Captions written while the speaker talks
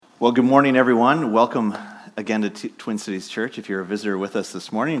Well, good morning, everyone. Welcome again to Twin Cities Church. If you're a visitor with us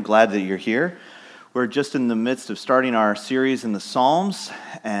this morning, I'm glad that you're here. We're just in the midst of starting our series in the Psalms,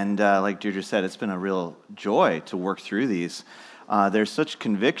 and like Deirdre said, it's been a real joy to work through these. There's such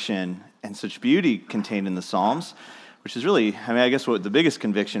conviction and such beauty contained in the Psalms, which is really, I guess what the biggest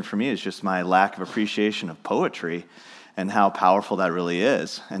conviction for me is just my lack of appreciation of poetry and how powerful that really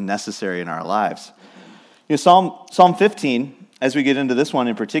is and necessary in our lives. You know, Psalm 15, as we get into this one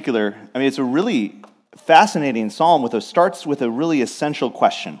in particular, it's a really fascinating psalm starts with a really essential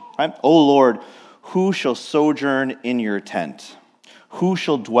question, right? O Lord, who shall sojourn in your tent? Who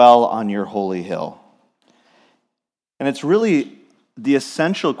shall dwell on your holy hill? And it's really the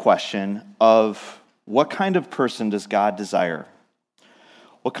essential question of what kind of person does God desire?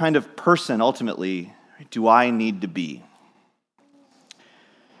 What kind of person, ultimately, do I need to be?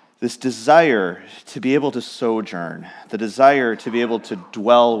 This desire to be able to sojourn, the desire to be able to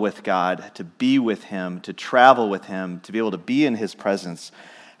dwell with God, to be with Him, to travel with Him, to be able to be in His presence.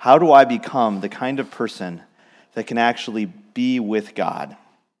 How do I become the kind of person that can actually be with God?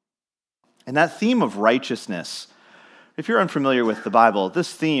 And that theme of righteousness, if you're unfamiliar with the Bible,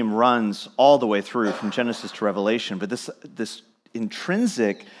 this theme runs all the way through from Genesis to Revelation, but this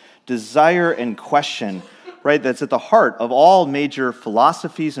intrinsic desire and question, right, that's at the heart of all major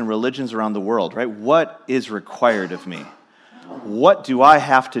philosophies and religions around the world, right? What is required of me? What do I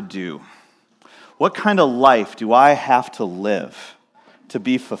have to do? What kind of life do I have to live to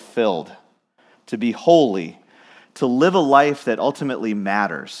be fulfilled, to be holy, to live a life that ultimately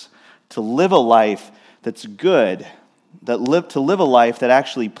matters, to live a life that's good, to live a life that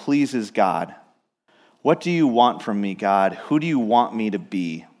actually pleases God? What do you want from me, God? Who do you want me to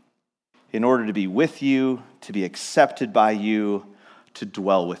be in order to be with you, to be accepted by you, to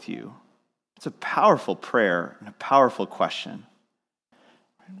dwell with you? It's a powerful prayer and a powerful question.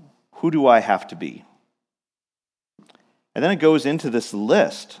 Who do I have to be? And then it goes into this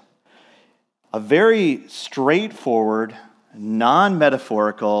list, a very straightforward,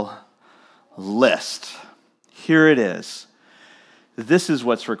 non-metaphorical list. Here it is. This is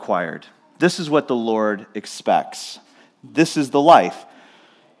what's required. This is what the Lord expects. This is the life.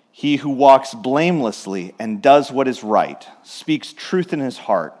 He who walks blamelessly and does what is right, speaks truth in his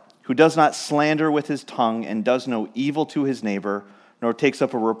heart, who does not slander with his tongue and does no evil to his neighbor, nor takes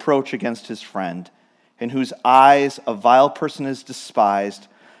up a reproach against his friend, in whose eyes a vile person is despised,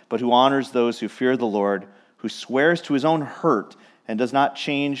 but who honors those who fear the Lord, who swears to his own hurt and does not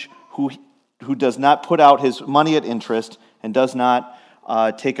change, who does not put out his money at interest and does not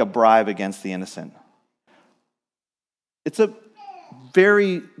take a bribe against the innocent. It's a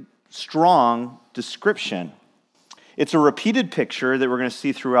very strong description. It's a repeated picture that we're going to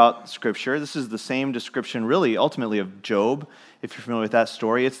see throughout Scripture. This is the same description, really, ultimately, of Job, if you're familiar with that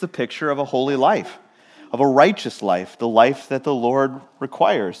story. It's the picture of a holy life, of a righteous life, the life that the Lord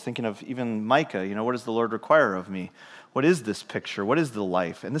requires. Thinking of even Micah, what does the Lord require of me? What is this picture? What is the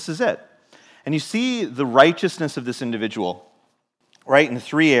life? And this is it. And you see the righteousness of this individual, right, in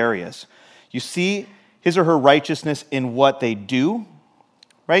three areas. You see his or her righteousness in what they do,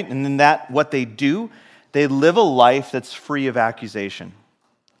 right? And in that, what they do, they live a life that's free of accusation.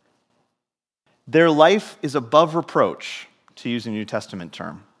 Their life is above reproach, to use a New Testament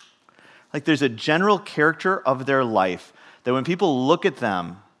term. Like there's a general character of their life that when people look at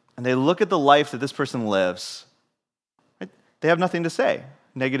them and they look at the life that this person lives, right, they have nothing to say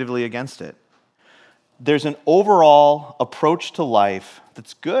negatively against it. There's an overall approach to life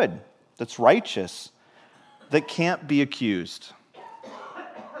that's good, that's righteous, that can't be accused.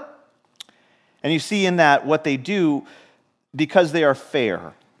 And you see in that what they do, because they are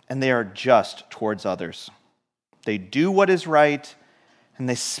fair and they are just towards others. They do what is right and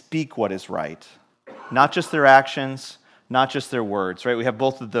they speak what is right. Not just their actions, not just their words, right? We have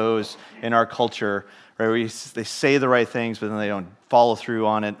both of those in our culture, right? They say the right things, but then they don't follow through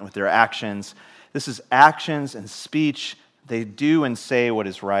on it with their actions. This is actions and speech. They do and say what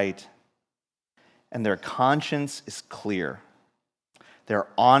is right. And their conscience is clear. They're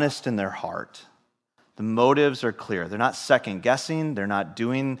honest in their heart. The motives are clear. They're not second-guessing. They're not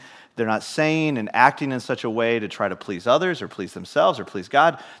saying and acting in such a way to try to please others or please themselves or please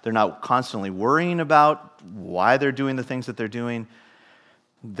God. They're not constantly worrying about why they're doing the things that they're doing.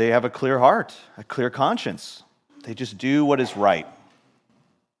 They have a clear heart, a clear conscience. They just do what is right.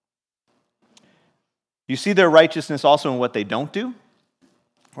 You see their righteousness also in what they don't do.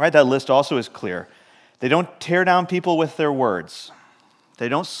 Right? That list also is clear. They don't tear down people with their words. They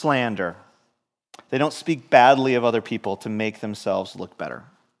don't slander. They don't speak badly of other people to make themselves look better,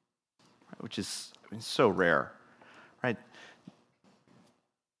 which is so rare, right?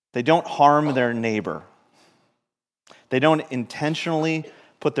 They don't harm their neighbor. They don't intentionally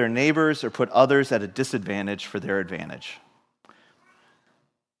put their neighbors or put others at a disadvantage for their advantage.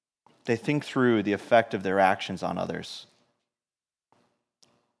 They think through the effect of their actions on others.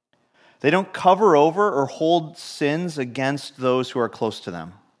 They don't cover over or hold sins against those who are close to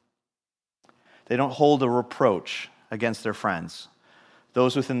them. They don't hold a reproach against their friends,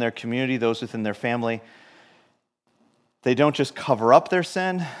 those within their community, those within their family. They don't just cover up their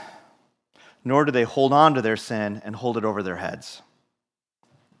sin, nor do they hold on to their sin and hold it over their heads.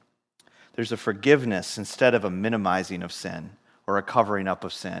 There's a forgiveness instead of a minimizing of sin or a covering up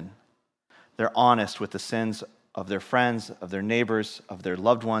of sin. They're honest with the sins of their friends, of their neighbors, of their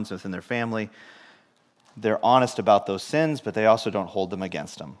loved ones within their family. They're honest about those sins, but they also don't hold them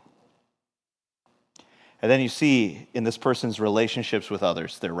against them. And then you see in this person's relationships with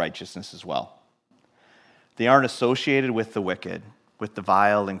others their righteousness as well. They aren't associated with the wicked, with the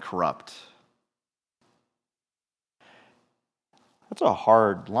vile and corrupt. That's a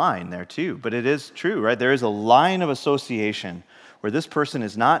hard line there too, but it is true, right? There is a line of association where this person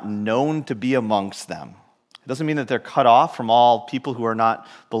is not known to be amongst them. It doesn't mean that they're cut off from all people who are not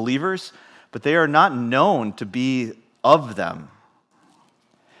believers, but they are not known to be of them.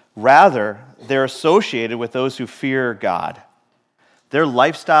 Rather, they're associated with those who fear God. Their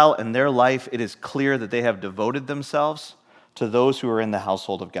lifestyle and their life, it is clear that they have devoted themselves to those who are in the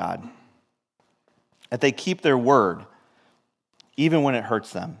household of God. That they keep their word, even when it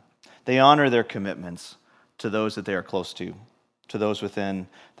hurts them. They honor their commitments to those that they are close to those within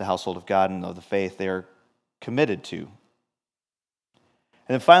the household of God and of the faith they are committed to. And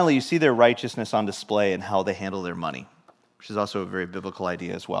then finally, you see their righteousness on display in how they handle their money, which is also a very biblical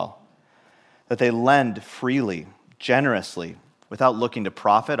idea as well. That they lend freely, generously, without looking to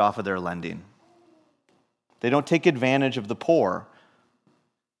profit off of their lending. They don't take advantage of the poor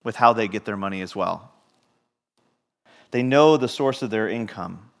with how they get their money as well. They know the source of their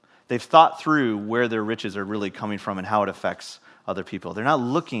income. They've thought through where their riches are really coming from and how it affects other people. They're not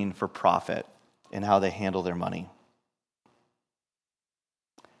looking for profit in how they handle their money.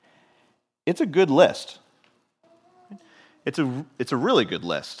 It's a good list. It's a really good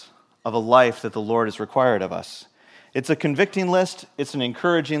list of a life that the Lord has required of us. It's a convicting list. It's an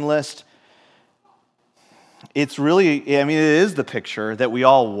encouraging list. It's really, it is the picture that we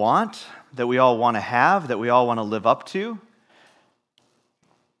all want to have, that we all want to live up to.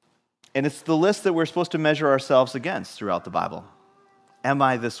 And it's the list that we're supposed to measure ourselves against throughout the Bible. Am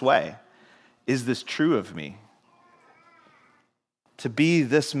I this way? Is this true of me? To be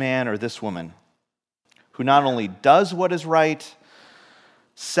this man or this woman who not only does what is right,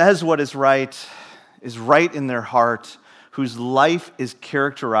 says what is right in their heart, whose life is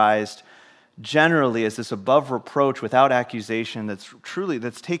characterized generally as this above reproach, without accusation,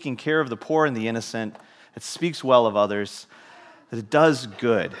 that's taking care of the poor and the innocent, that speaks well of others, that it does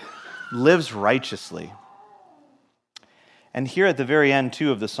good, lives righteously. And here at the very end,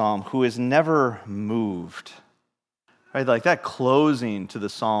 too, of the psalm, who is never moved. Right? Like that closing to the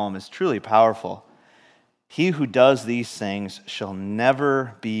psalm is truly powerful. He who does these things shall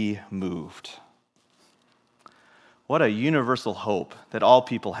never be moved. What a universal hope that all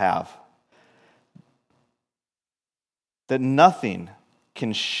people have. That nothing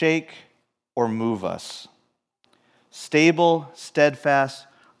can shake or move us. Stable, steadfast,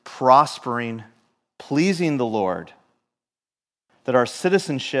 prospering, pleasing the Lord. That our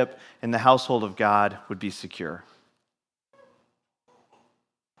citizenship in the household of God would be secure.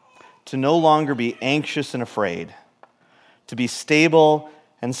 To no longer be anxious and afraid. To be stable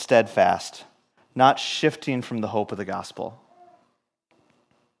and steadfast, not shifting from the hope of the gospel.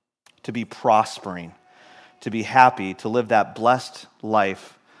 To be prospering. To be happy, to live that blessed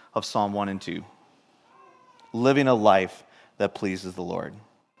life of Psalm 1 and 2. Living a life that pleases the Lord.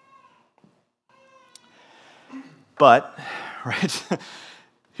 But, right,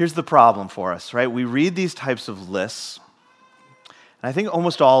 here's the problem for us, right? We read these types of lists, and I think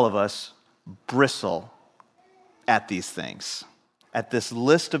almost all of us bristle at these things, at this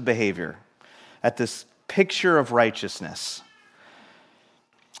list of behavior, at this picture of righteousness.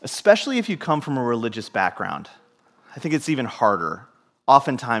 Especially if you come from a religious background. I think it's even harder,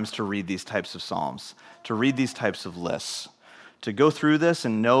 oftentimes, to read these types of psalms, to read these types of lists, to go through this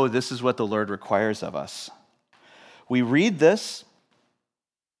and know this is what the Lord requires of us. We read this,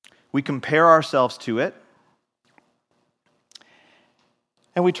 we compare ourselves to it,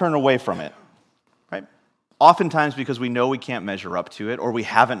 and we turn away from it, right? Oftentimes because we know we can't measure up to it, or we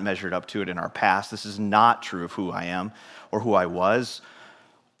haven't measured up to it in our past. This is not true of who I am or who I was.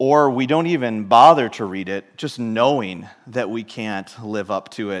 or we don't even bother to read it, just knowing that we can't live up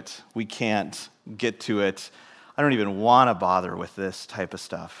to it, we can't get to it. I don't even want to bother with this type of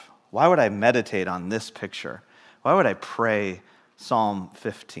stuff. Why would I meditate on this picture? Why would I pray Psalm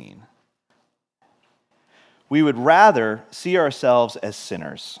 15? We would rather see ourselves as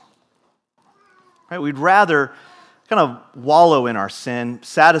sinners. Right? We'd rather kind of wallow in our sin,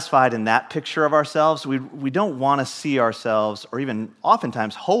 satisfied in that picture of ourselves. We don't want to see ourselves, or even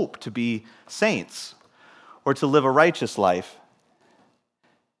oftentimes hope to be saints or to live a righteous life.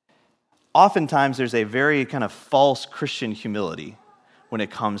 Oftentimes there's a very kind of false Christian humility when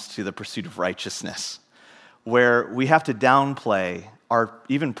it comes to the pursuit of righteousness, where we have to downplay our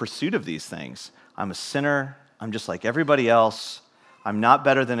even pursuit of these things. I'm a sinner. I'm just like everybody else. I'm not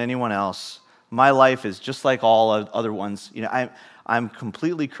better than anyone else. My life is just like all other ones. I'm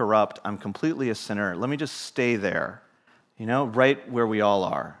completely corrupt. I'm completely a sinner. Let me just stay there, right where we all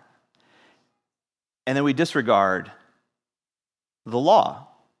are. And then we disregard the law.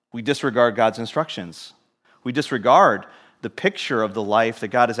 We disregard God's instructions. We disregard the picture of the life that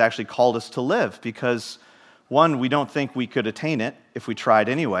God has actually called us to live because, one, we don't think we could attain it if we tried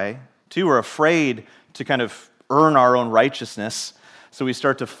anyway. Two, we're afraid to kind of earn our own righteousness. So we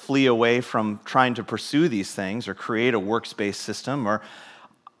start to flee away from trying to pursue these things or create a works-based system, or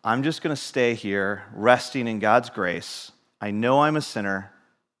I'm just going to stay here resting in God's grace. I know I'm a sinner.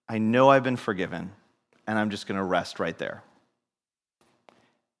 I know I've been forgiven, and I'm just going to rest right there.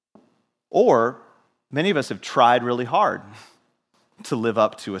 Or many of us have tried really hard to live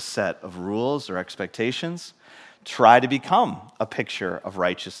up to a set of rules or expectations, try to become a picture of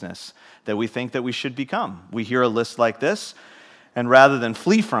righteousness that we think that we should become. We hear a list like this, and rather than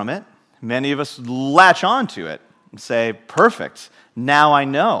flee from it, many of us latch on to it and say, perfect, now I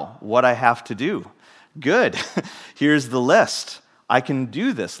know what I have to do. Good, here's the list. I can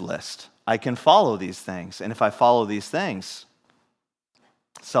do this list. I can follow these things. And if I follow these things,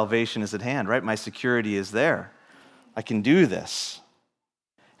 salvation is at hand, right? My security is there. I can do this.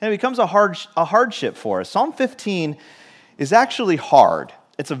 And it becomes a hardship for us. Psalm 15 is actually hard.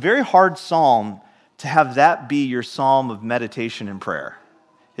 It's a very hard psalm to have that be your psalm of meditation and prayer.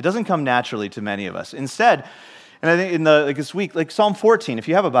 It doesn't come naturally to many of us. Instead, and I think this week, Psalm 14, if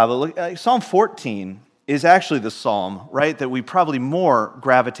you have a Bible, Psalm 14 is actually the psalm, right, that we probably more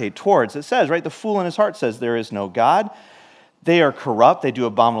gravitate towards. It says, right, the fool in his heart says, there is no God. They are corrupt. They do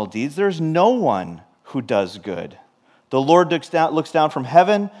abominable deeds. There is no one who does good. The Lord looks down from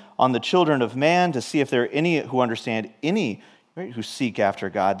heaven on the children of man to see if there are any who understand, any who seek after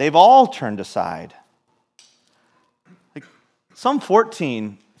God. They've all turned aside. Psalm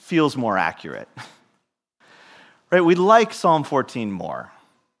 14 feels more accurate. Right? We like Psalm 14 more.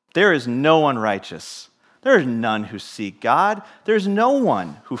 There is no one righteous. There is none who seek God. There's no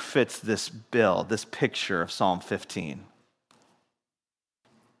one who fits this bill, this picture of Psalm 15.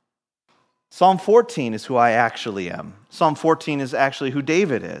 Psalm 14 is who I actually am. Psalm 14 is actually who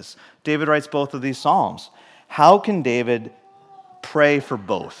David is. David writes both of these psalms. How can David pray for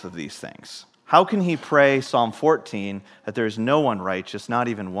both of these things? How can he pray Psalm 14 that there is no one righteous, not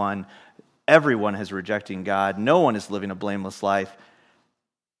even one? Everyone is rejecting God. No one is living a blameless life.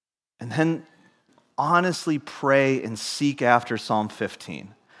 And then honestly pray and seek after Psalm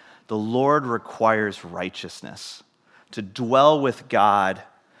 15. The Lord requires righteousness. To dwell with God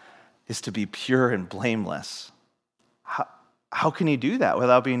is to be pure and blameless. How can he do that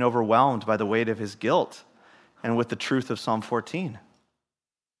without being overwhelmed by the weight of his guilt and with the truth of Psalm 14?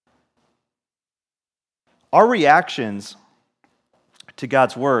 Our reactions to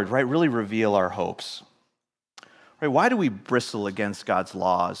God's word, right, really reveal our hopes. Right? Why do we bristle against God's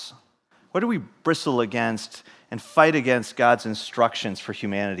laws? Why do we bristle against and fight against God's instructions for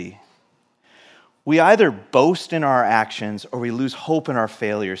humanity? We either boast in our actions or we lose hope in our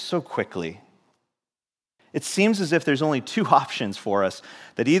failures so quickly. It seems as if there's only two options for us,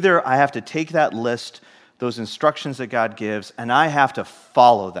 that either I have to take that list, those instructions that God gives, and I have to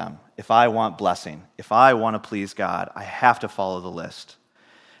follow them. If I want blessing, if I want to please God, I have to follow the list.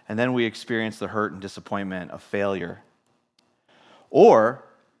 And then we experience the hurt and disappointment of failure. Or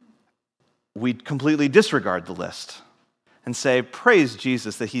we completely disregard the list and say, praise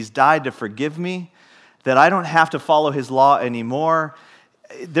Jesus that he's died to forgive me, that I don't have to follow his law anymore.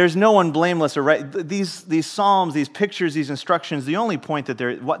 There's no one blameless or right. These psalms, these pictures, these instructions, the only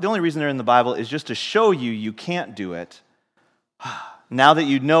reason they're in the Bible is just to show you can't do it. Now that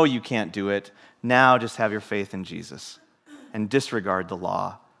you know you can't do it, now just have your faith in Jesus and disregard the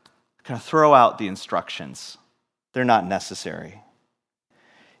law. Kind of throw out the instructions. They're not necessary.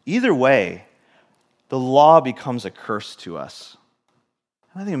 Either way, the law becomes a curse to us.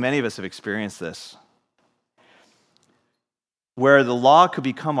 I think many of us have experienced this, where the law could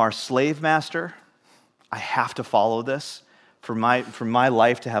become our slave master. I have to follow this for my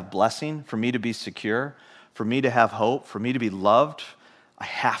life to have blessing, for me to be secure, for me to have hope, for me to be loved. I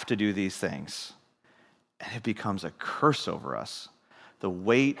have to do these things. And it becomes a curse over us. The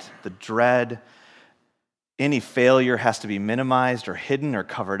weight, the dread, any failure has to be minimized or hidden or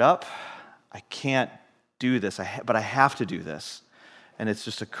covered up. I can't do this, but I have to do this. And it's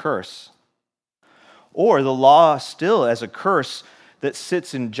just a curse. Or the law still as a curse that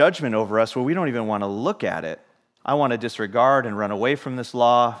sits in judgment over us where we don't even want to look at it. I want to disregard and run away from this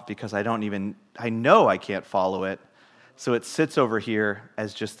law because I know I can't follow it. So it sits over here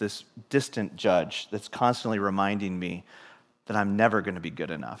as just this distant judge that's constantly reminding me that I'm never going to be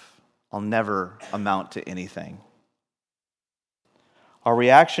good enough. I'll never amount to anything. Our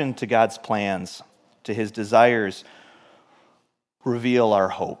reaction to God's plans, to his desires, reveal our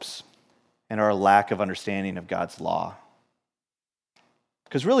hopes and our lack of understanding of God's law.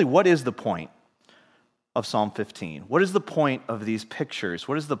 Because really, what is the point of Psalm 15? What is the point of these pictures?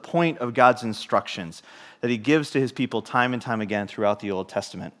 What is the point of God's instructions that he gives to his people time and time again throughout the Old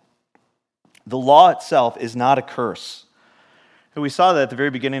Testament? The law itself is not a curse. And we saw that at the very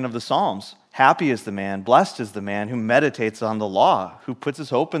beginning of the Psalms. Happy is the man, blessed is the man who meditates on the law, who puts his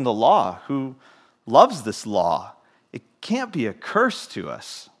hope in the law, who loves this law. It can't be a curse to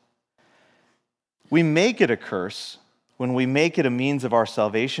us. We make it a curse when we make it a means of our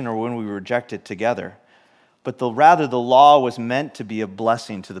salvation or when we reject it together. But rather, the law was meant to be a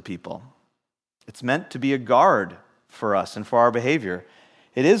blessing to the people. It's meant to be a guard for us and for our behavior.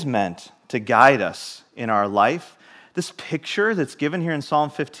 It is meant to guide us in our life. This picture that's given here in Psalm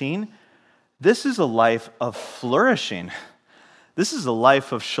 15, this is a life of flourishing. This is a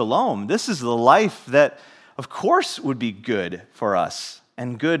life of shalom. This is the life that, of course, would be good for us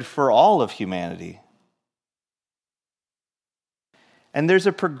and good for all of humanity. And there's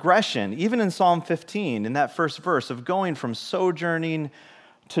a progression, even in Psalm 15, in that first verse, of going from sojourning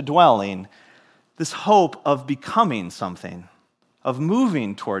to dwelling, this hope of becoming something, of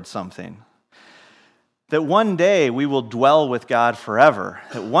moving towards something. That one day we will dwell with God forever.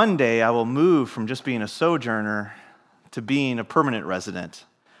 That one day I will move from just being a sojourner to being a permanent resident.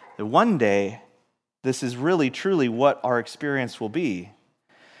 That one day this is really, truly what our experience will be.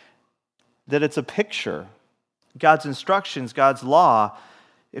 That it's a picture. God's instructions, God's law,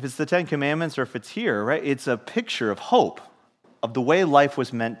 if it's the Ten Commandments or if it's here, right? It's a picture of hope, of the way life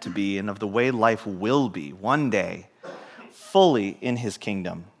was meant to be and of the way life will be one day, fully in his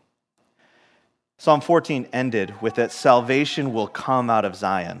kingdom. Psalm 14 ended with that salvation will come out of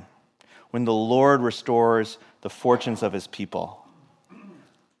Zion when the Lord restores the fortunes of his people.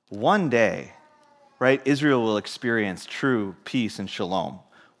 One day, right, Israel will experience true peace and shalom.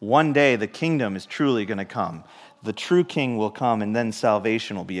 One day the kingdom is truly going to come. The true king will come, and then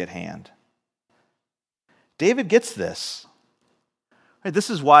salvation will be at hand. David gets this. Right, this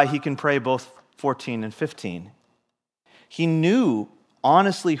is why he can pray both 14 and 15. He knew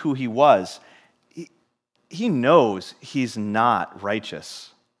honestly who he was. He knows he's not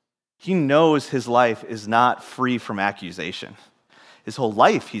righteous. He knows his life is not free from accusation. His whole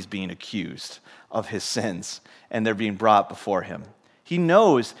life he's being accused of his sins, and they're being brought before him. He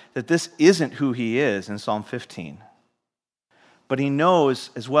knows that this isn't who he is in Psalm 15. But he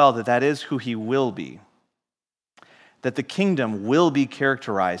knows as well that that is who he will be. That the kingdom will be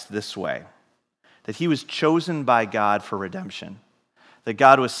characterized this way. That he was chosen by God for redemption. That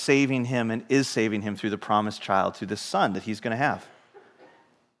God was saving him and is saving him through the promised child, through the son that he's going to have.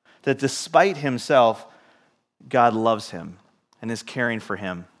 That despite himself, God loves him and is caring for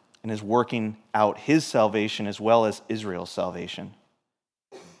him and is working out his salvation as well as Israel's salvation.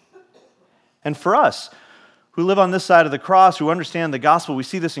 And for us, who live on this side of the cross, who understand the gospel, we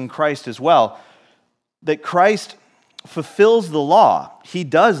see this in Christ as well, that Christ fulfills the law. He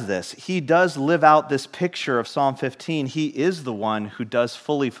does this. He does live out this picture of Psalm 15. He is the one who does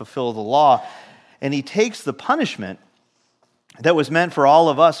fully fulfill the law, and he takes the punishment that was meant for all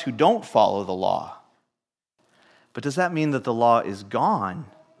of us who don't follow the law. But does that mean that the law is gone?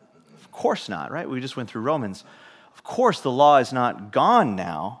 Of course not, right? We just went through Romans. Of course, the law is not gone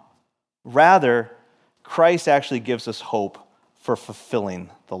now. Rather, Christ actually gives us hope for fulfilling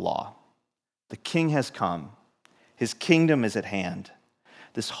the law. The King has come. His kingdom is at hand.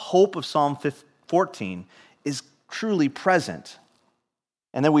 This hope of Psalm 14 is truly present.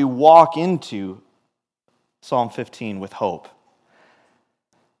 And then we walk into Psalm 15 with hope.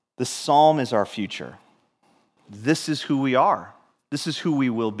 The psalm is our future. This is who we are. This is who we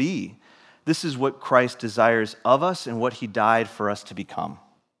will be. This is what Christ desires of us and what he died for us to become.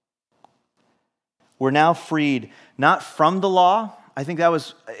 We're now freed not from the law. I think that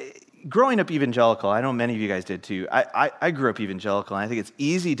was, growing up evangelical, I know many of you guys did too. I grew up evangelical, and I think it's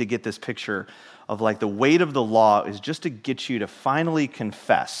easy to get this picture of like the weight of the law is just to get you to finally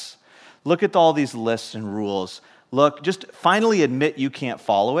confess. Look at all these lists and rules. Look, just finally admit you can't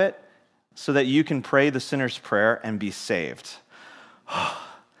follow it so that you can pray the sinner's prayer and be saved.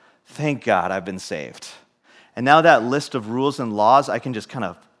 Thank God I've been saved. And now that list of rules and laws, I can just kind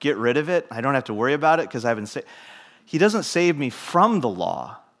of get rid of it. I don't have to worry about it because I've been saved. He doesn't save me from the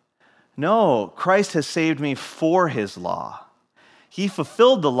law. No, Christ has saved me for his law. He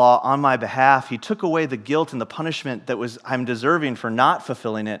fulfilled the law on my behalf. He took away the guilt and the punishment that I'm deserving for not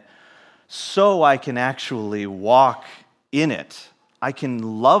fulfilling it, so I can actually walk in it. I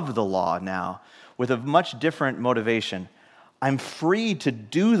can love the law now with a much different motivation. I'm free to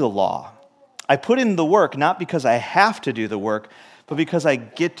do the law. I put in the work not because I have to do the work, but because I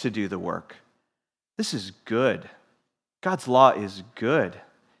get to do the work. This is good. God's law is good.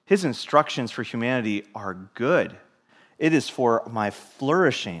 His instructions for humanity are good. It is for my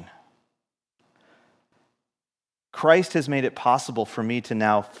flourishing. Christ has made it possible for me to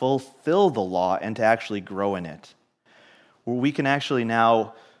now fulfill the law and to actually grow in it. Where we can actually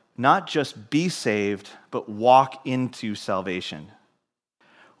now not just be saved, but walk into salvation.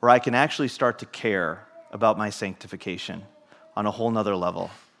 Where I can actually start to care about my sanctification on a whole nother level.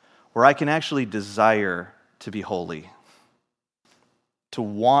 Where I can actually desire to be holy. To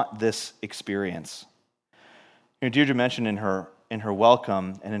want this experience. You know, Deirdre mentioned in her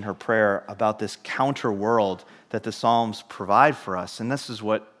welcome and in her prayer about this counter world that the Psalms provide for us, and this is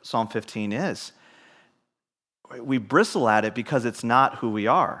what Psalm 15 is. We bristle at it because it's not who we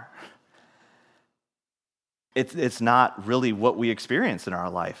are. It's not really what we experience in our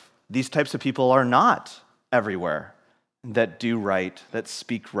life. These types of people are not everywhere that do right, that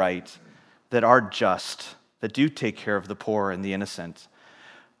speak right, that are just, that do take care of the poor and the innocent.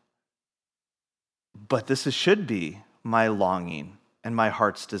 But this should be my longing and my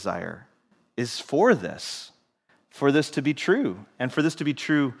heart's desire is for this to be true, and for this to be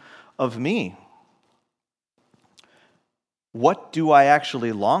true of me. What do I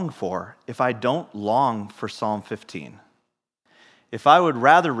actually long for if I don't long for Psalm 15? If I would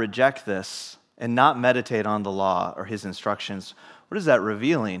rather reject this and not meditate on the law or his instructions, what is that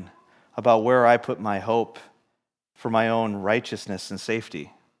revealing about where I put my hope for my own righteousness and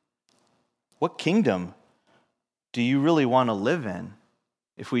safety? What kingdom do you really want to live in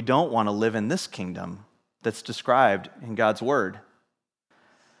if we don't want to live in this kingdom that's described in God's word?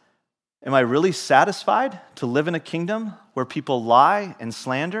 Am I really satisfied to live in a kingdom where people lie and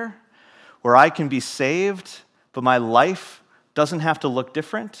slander, where I can be saved, but my life doesn't have to look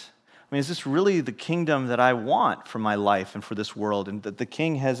different? I mean, is this really the kingdom that I want for my life and for this world and that the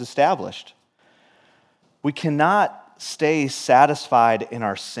King has established? We cannot stay satisfied in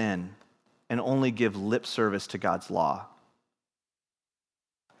our sin and only give lip service to God's law.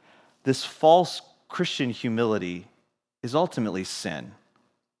 This false Christian humility is ultimately sin.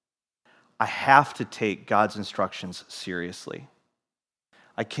 I have to take God's instructions seriously.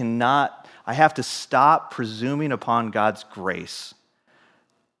 I have to stop presuming upon God's grace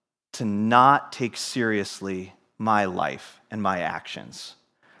to not take seriously my life and my actions.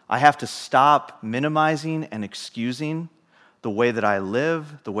 I have to stop minimizing and excusing the way that I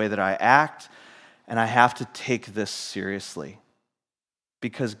live, the way that I act, and I have to take this seriously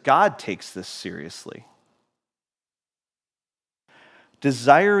because God takes this seriously.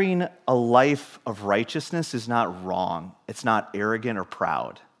 Desiring a life of righteousness is not wrong. It's not arrogant or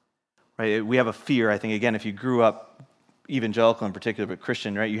proud. Right? We have a fear, I think, again, if you grew up evangelical in particular, but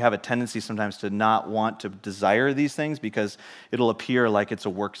Christian, right? You have a tendency sometimes to not want to desire these things because it'll appear like it's a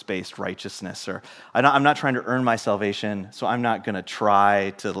works-based righteousness, or I'm not trying to earn my salvation, so I'm not going to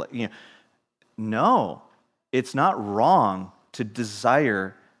try to, No, it's not wrong to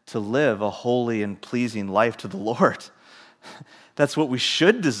desire to live a holy and pleasing life to the Lord. That's what we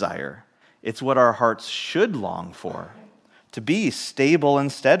should desire. It's what our hearts should long for. To be stable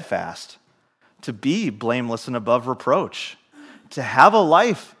and steadfast. To be blameless and above reproach. To have a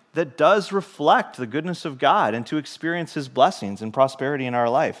life that does reflect the goodness of God and to experience his blessings and prosperity in our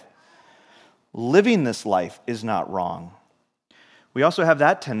life. Living this life is not wrong. We also have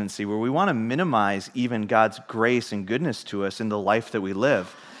that tendency where we want to minimize even God's grace and goodness to us in the life that we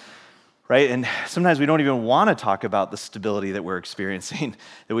live. Right? And sometimes we don't even want to talk about the stability that we're experiencing,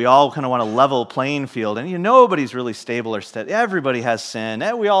 that we all kind of want a level playing field. And nobody's really stable or steady. Everybody has sin.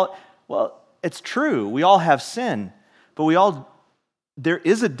 Well, it's true. We all have sin. But there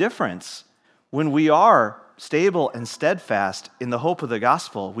is a difference When we are stable and steadfast in the hope of the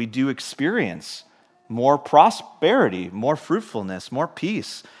gospel, we do experience more prosperity, more fruitfulness, more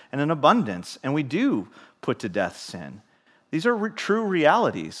peace, and an abundance. And we do put to death sin. These are true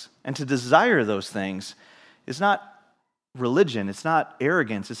realities. And to desire those things is not religion, it's not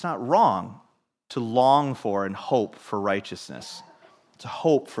arrogance, it's not wrong to long for and hope for righteousness. It's a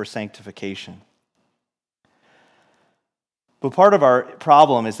hope for sanctification. But part of our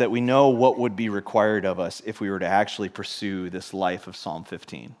problem is that we know what would be required of us if we were to actually pursue this life of Psalm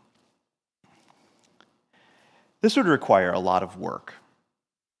 15. This would require a lot of work.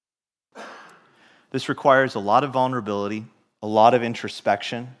 This requires a lot of vulnerability, a lot of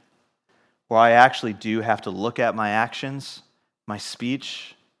introspection, where I actually do have to look at my actions, my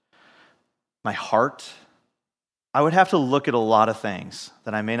speech, my heart. I would have to look at a lot of things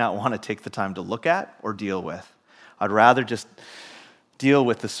that I may not want to take the time to look at or deal with. I'd rather just deal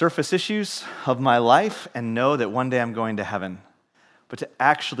with the surface issues of my life and know that one day I'm going to heaven. But to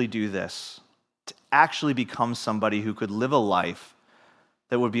actually do this, to actually become somebody who could live a life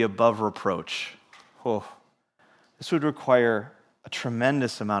that would be above reproach, this would require a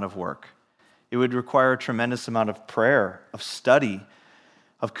tremendous amount of work. It would require a tremendous amount of prayer, of study,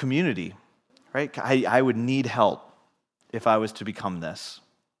 of community, right? I would need help if I was to become this.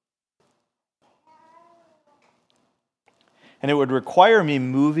 And it would require me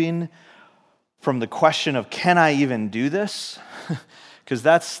moving from the question of, can I even do this? Because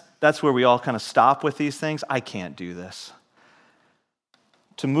that's where we all kind of stop with these things. I can't do this.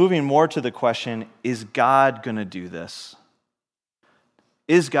 To moving more to the question, is God going to do this?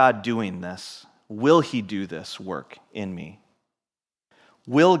 Is God doing this? Will he do this work in me?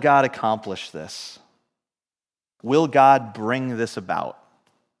 Will God accomplish this? Will God bring this about?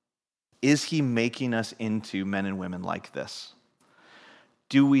 Is he making us into men and women like this?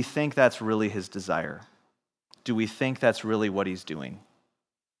 Do we think that's really his desire? Do we think that's really what he's doing?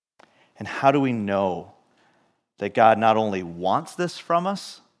 And how do we know that God not only wants this from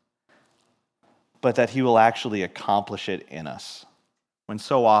us, but that he will actually accomplish it in us? When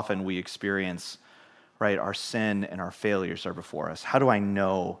so often we experience, right, our sin and our failures are before us. How do I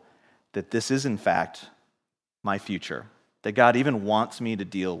know that this is in fact my future? That God even wants me to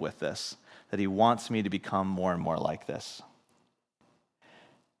deal with this, that he wants me to become more and more like this.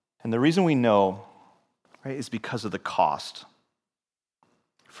 And the reason we know, right, is because of the cost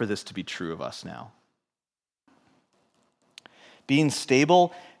for this to be true of us now. Being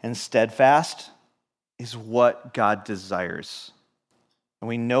stable and steadfast is what God desires. And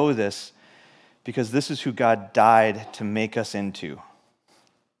we know this because this is who God died to make us into.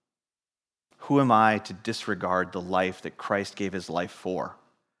 Who am I to disregard the life that Christ gave his life for?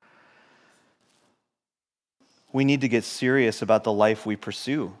 We need to get serious about the life we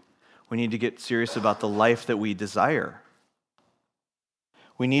pursue. We need to get serious about the life that we desire.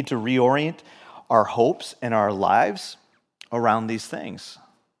 We need to reorient our hopes and our lives around these things.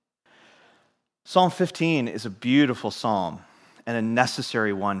 Psalm 15 is a beautiful psalm and a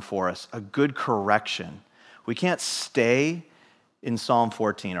necessary one for us, a good correction. We can't stay in Psalm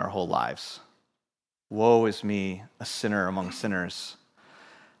 14 our whole lives. Woe is me, a sinner among sinners.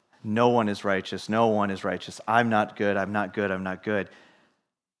 No one is righteous. No one is righteous. I'm not good. I'm not good. I'm not good.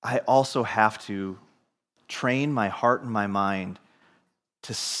 I also have to train my heart and my mind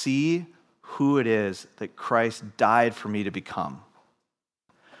to see who it is that Christ died for me to become,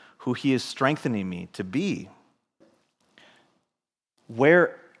 who he is strengthening me to be.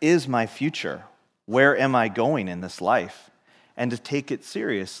 Where is my future? Where am I going in this life? And to take it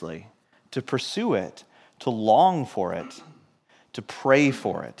seriously, to pursue it, to long for it, to pray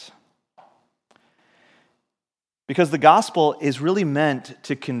for it. Because the gospel is really meant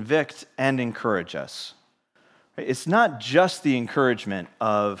to convict and encourage us. It's not just the encouragement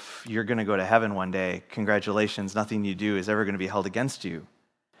of, you're going to go to heaven one day, congratulations, nothing you do is ever going to be held against you.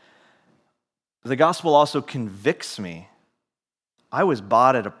 The gospel also convicts me. I was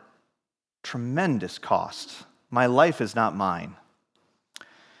bought at a tremendous cost. My life is not mine.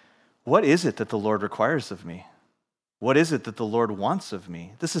 What is it that the Lord requires of me? What is it that the Lord wants of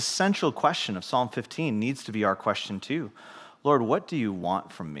me? This essential question of Psalm 15 needs to be our question too. Lord, what do you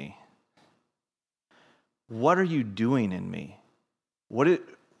want from me? What are you doing in me? What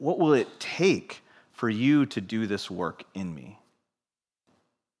will it take for you to do this work in me?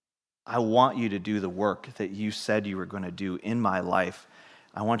 I want you to do the work that you said you were going to do in my life.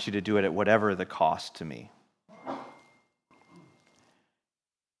 I want you to do it at whatever the cost to me.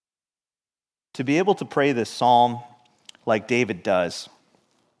 To be able to pray this psalm like David does,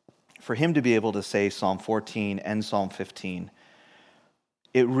 for him to be able to say Psalm 14 and Psalm 15,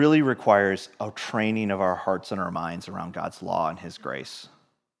 it really requires a training of our hearts and our minds around God's law and his grace.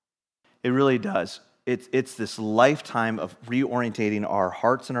 It really does. It's this lifetime of reorientating our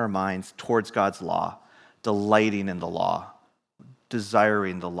hearts and our minds towards God's law, delighting in the law,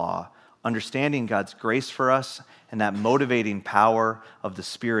 desiring the law, understanding God's grace for us and that motivating power of the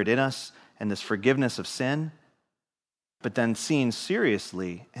Spirit in us and this forgiveness of sin, but then seeing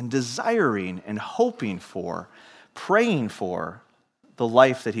seriously and desiring and hoping for, praying for the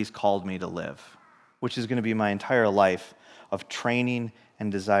life that he's called me to live, which is going to be my entire life of training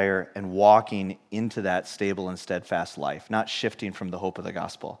and desire and walking into that stable and steadfast life, not shifting from the hope of the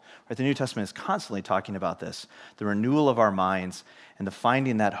gospel. Right? The New Testament is constantly talking about this, the renewal of our minds and the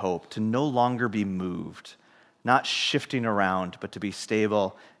finding that hope to no longer be moved, not shifting around, but to be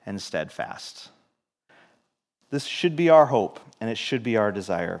stable and steadfast. This should be our hope, and it should be our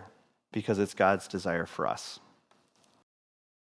desire, because it's God's desire for us.